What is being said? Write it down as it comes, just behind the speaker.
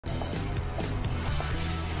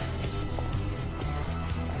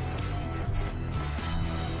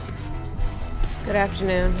Good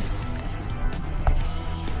afternoon.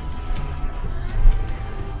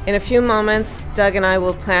 In a few moments, Doug and I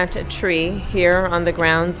will plant a tree here on the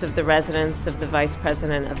grounds of the residence of the Vice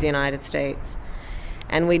President of the United States.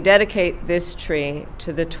 And we dedicate this tree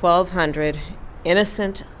to the 1,200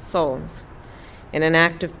 innocent souls in an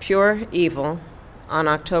act of pure evil on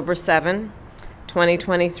October 7,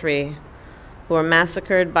 2023, who were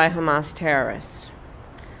massacred by Hamas terrorists.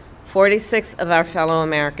 46 of our fellow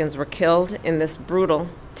Americans were killed in this brutal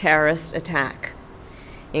terrorist attack,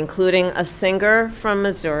 including a singer from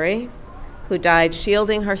Missouri who died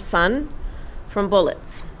shielding her son from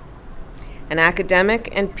bullets, an academic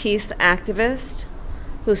and peace activist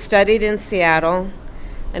who studied in Seattle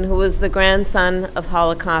and who was the grandson of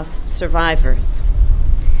Holocaust survivors,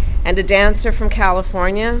 and a dancer from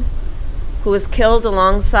California who was killed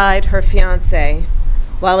alongside her fiancé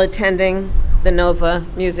while attending the Nova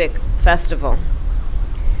Music Festival.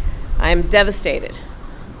 I am devastated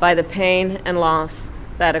by the pain and loss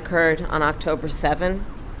that occurred on October 7,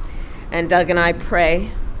 and Doug and I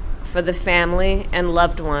pray for the family and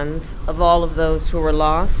loved ones of all of those who were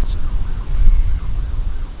lost,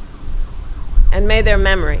 and may their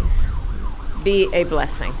memories be a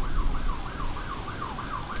blessing.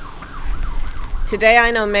 Today,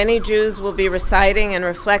 I know many Jews will be reciting and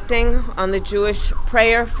reflecting on the Jewish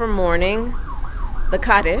prayer for mourning, the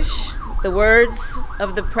Kaddish. The words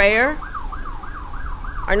of the prayer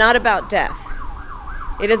are not about death.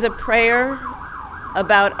 It is a prayer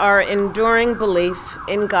about our enduring belief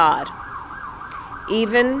in God,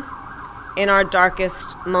 even in our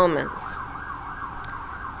darkest moments.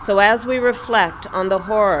 So as we reflect on the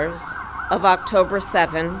horrors of October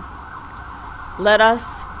 7, let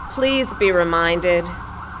us please be reminded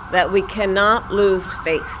that we cannot lose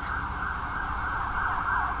faith.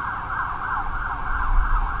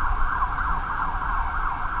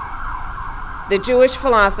 The Jewish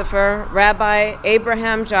philosopher Rabbi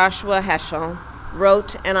Abraham Joshua Heschel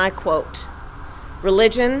wrote, and I quote,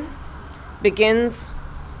 "Religion begins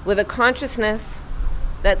with a consciousness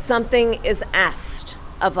that something is asked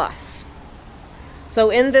of us." So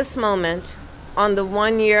in this moment, on the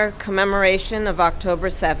one-year commemoration of October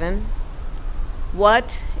 7,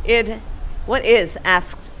 what is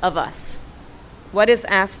asked of us? What is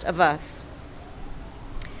asked of us?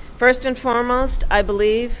 First and foremost, I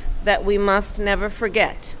believe that we must never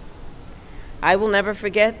forget. I will never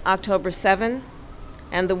forget October 7,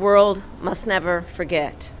 and the world must never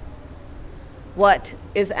forget. What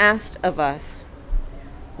is asked of us?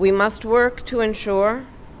 We must work to ensure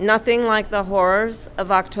nothing like the horrors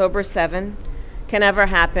of October 7 can ever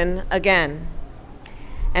happen again.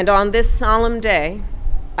 And on this solemn day,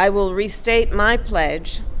 I will restate my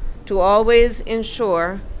pledge to always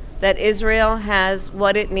ensure that Israel has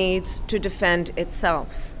what it needs to defend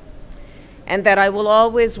itself, and that I will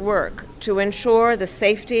always work to ensure the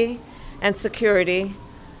safety and security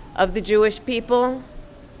of the Jewish people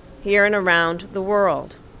here and around the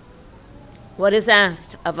world. What is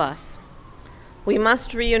asked of us? We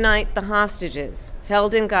must reunite the hostages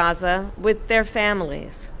held in Gaza with their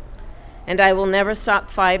families, and I will never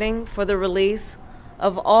stop fighting for the release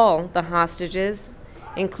of all the hostages,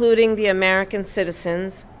 including the American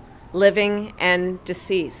citizens, living and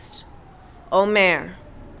deceased. Omer,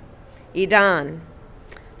 Idan,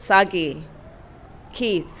 Sagi,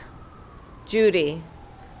 Keith, Judy,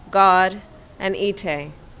 God, and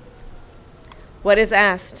Ite. What is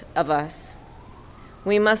asked of us?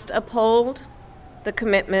 We must uphold the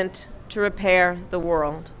commitment to repair the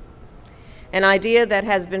world, an idea that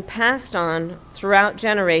has been passed on throughout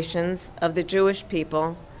generations of the Jewish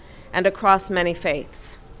people and across many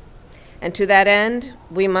faiths. And to that end,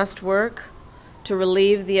 we must work to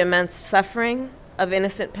relieve the immense suffering of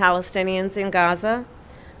innocent Palestinians in Gaza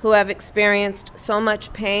who have experienced so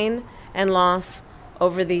much pain and loss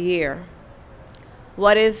over the year.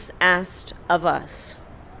 What is asked of us?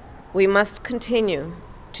 We must continue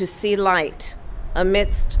to see light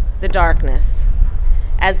amidst the darkness.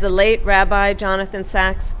 As the late Rabbi Jonathan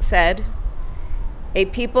Sacks said, "A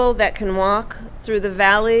people that can walk through the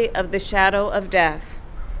valley of the shadow of death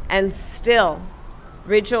and still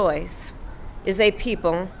rejoice is a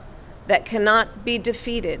people that cannot be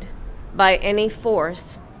defeated by any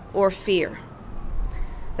force or fear."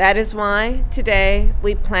 That is why today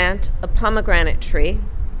we plant a pomegranate tree,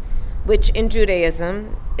 which in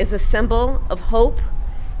Judaism is a symbol of hope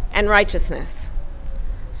and righteousness.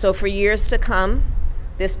 So for years to come,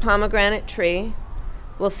 this pomegranate tree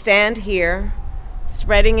will stand here,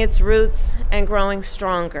 spreading its roots and growing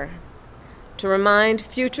stronger, to remind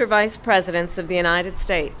future vice presidents of the United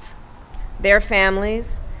States, their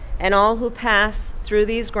families, and all who pass through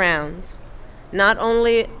these grounds not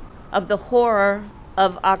only of the horror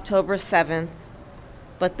of October 7th,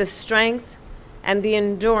 but the strength and the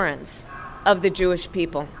endurance of the Jewish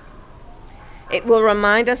people. It will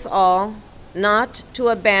remind us all not to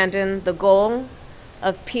abandon the goal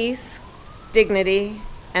of peace, dignity,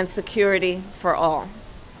 and security for all.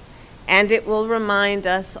 And it will remind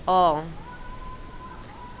us all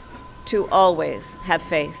to always have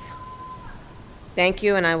faith. Thank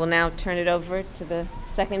you, and I will now turn it over to the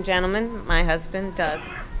second gentleman, my husband, Doug.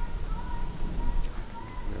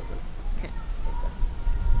 Okay.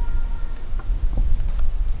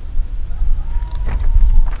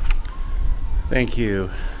 Thank you.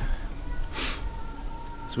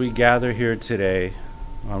 As we gather here today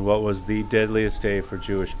on what was the deadliest day for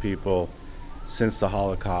Jewish people since the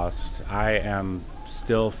Holocaust, I am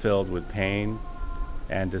still filled with pain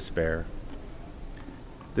and despair.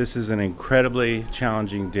 This is an incredibly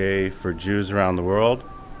challenging day for Jews around the world,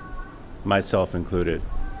 myself included.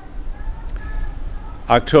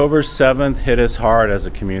 October 7th hit us hard as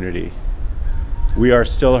a community. We are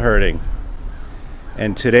still hurting,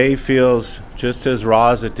 and today feels just as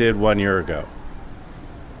raw as it did 1 year ago.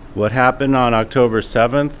 What happened on October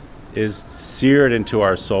 7th is seared into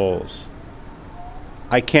our souls.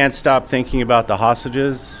 I can't stop thinking about the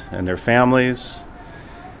hostages and their families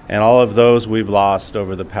and all of those we've lost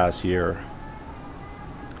over the past year.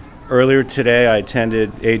 Earlier today, I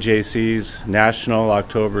attended AJC's National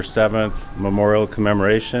October 7th Memorial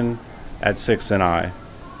Commemoration at 6 and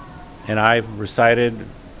I recited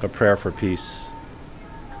a prayer for peace,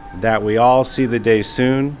 that we all see the day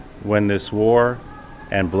soon when this war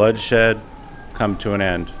and bloodshed come to an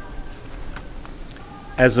end.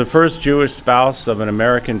 As the first Jewish spouse of an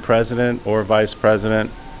American president or vice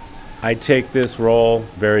president, I take this role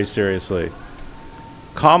very seriously.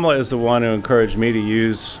 Kamala is the one who encouraged me to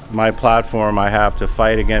use my platform I have to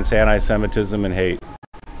fight against anti-Semitism and hate.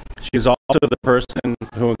 She's also the person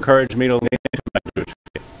who encouraged me to lean into my Jewish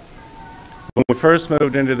faith. When we first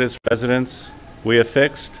moved into this residence, we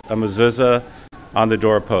affixed a mezuzah on the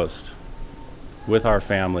doorpost with our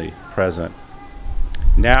family present.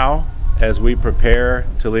 Now, as we prepare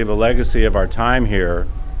to leave a legacy of our time here,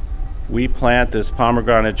 we plant this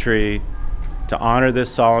pomegranate tree to honor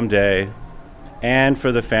this solemn day and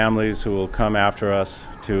for the families who will come after us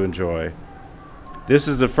to enjoy. This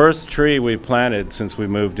is the first tree we've planted since we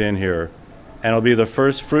moved in here, and it'll be the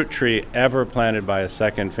first fruit tree ever planted by a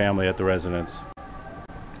second family at the residence.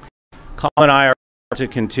 Colin and I are to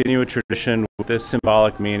continue a tradition with this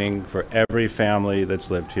symbolic meaning for every family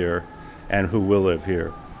that's lived here and who will live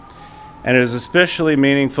here. And it is especially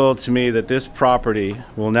meaningful to me that this property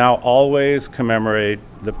will now always commemorate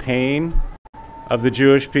the pain of the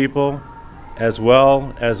Jewish people, as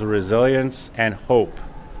well as the resilience and hope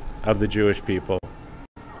of the Jewish people.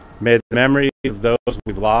 May the memory of those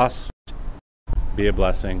we've lost be a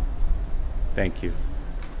blessing. Thank you.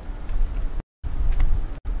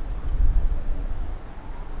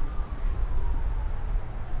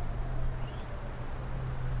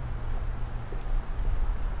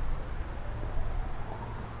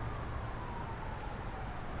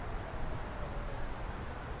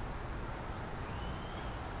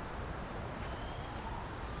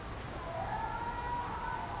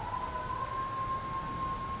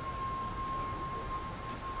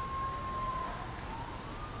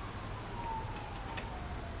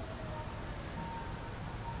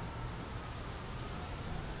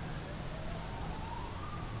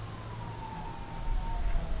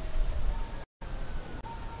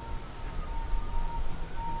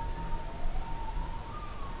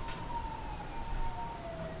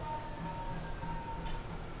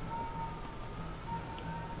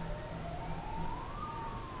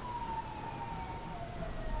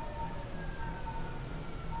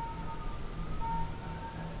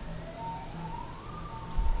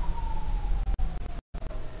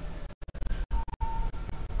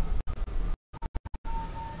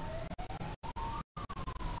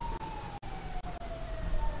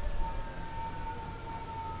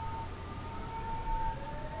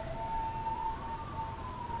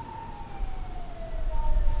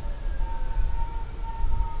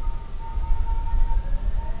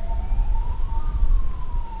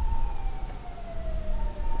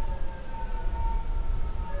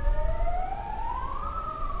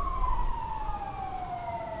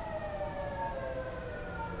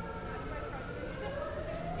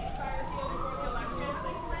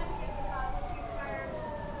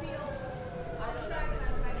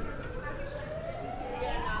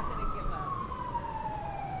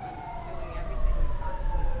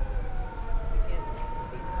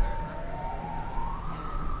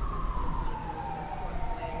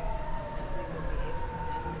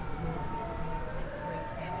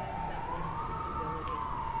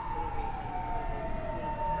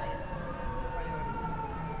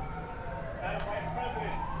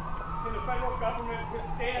 federal government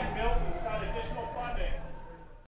withstand Milton without additional funding?